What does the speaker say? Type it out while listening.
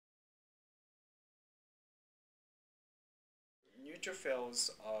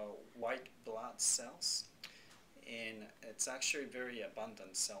neutrophils are white blood cells, and it's actually a very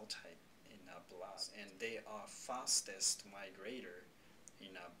abundant cell type in our blood, and they are fastest migrator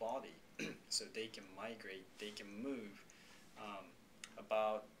in our body. So they can migrate, they can move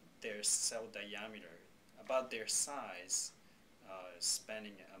about their cell diameter, about their size,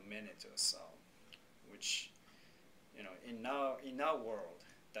 spanning a minute or so, which, you know, in our world,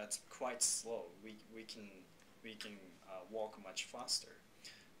 that's quite slow. We can walk much faster,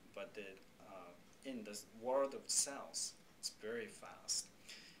 but in the world of cells, it's very fast.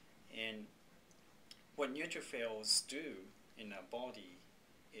 And what neutrophils do in our body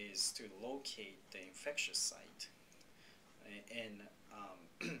is to locate the infectious site, and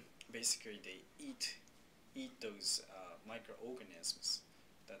basically they eat those microorganisms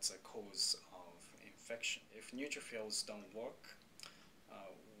that's a cause of infection. If neutrophils don't work,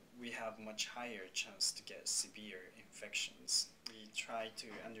 we have much higher chance to get severe infections. We try to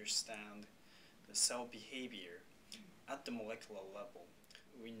understand the cell behavior at the molecular level.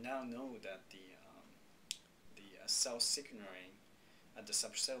 We now know that the cell signaling at the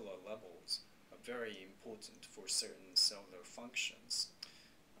subcellular levels are very important for certain cellular functions.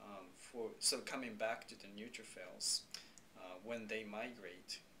 So coming back to the neutrophils, when they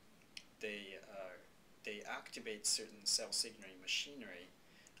migrate, they activate certain cell signaling machinery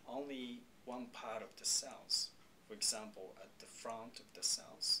only one part of the cells. For example, at the front of the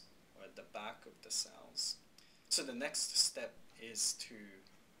cells or at the back of the cells. So the next step is to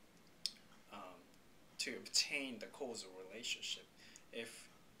obtain the causal relationship. If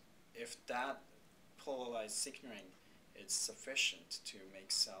that polarized signaling is sufficient to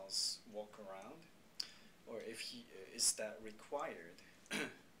make cells walk around, or is that required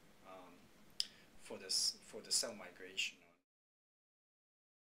for the cell migration.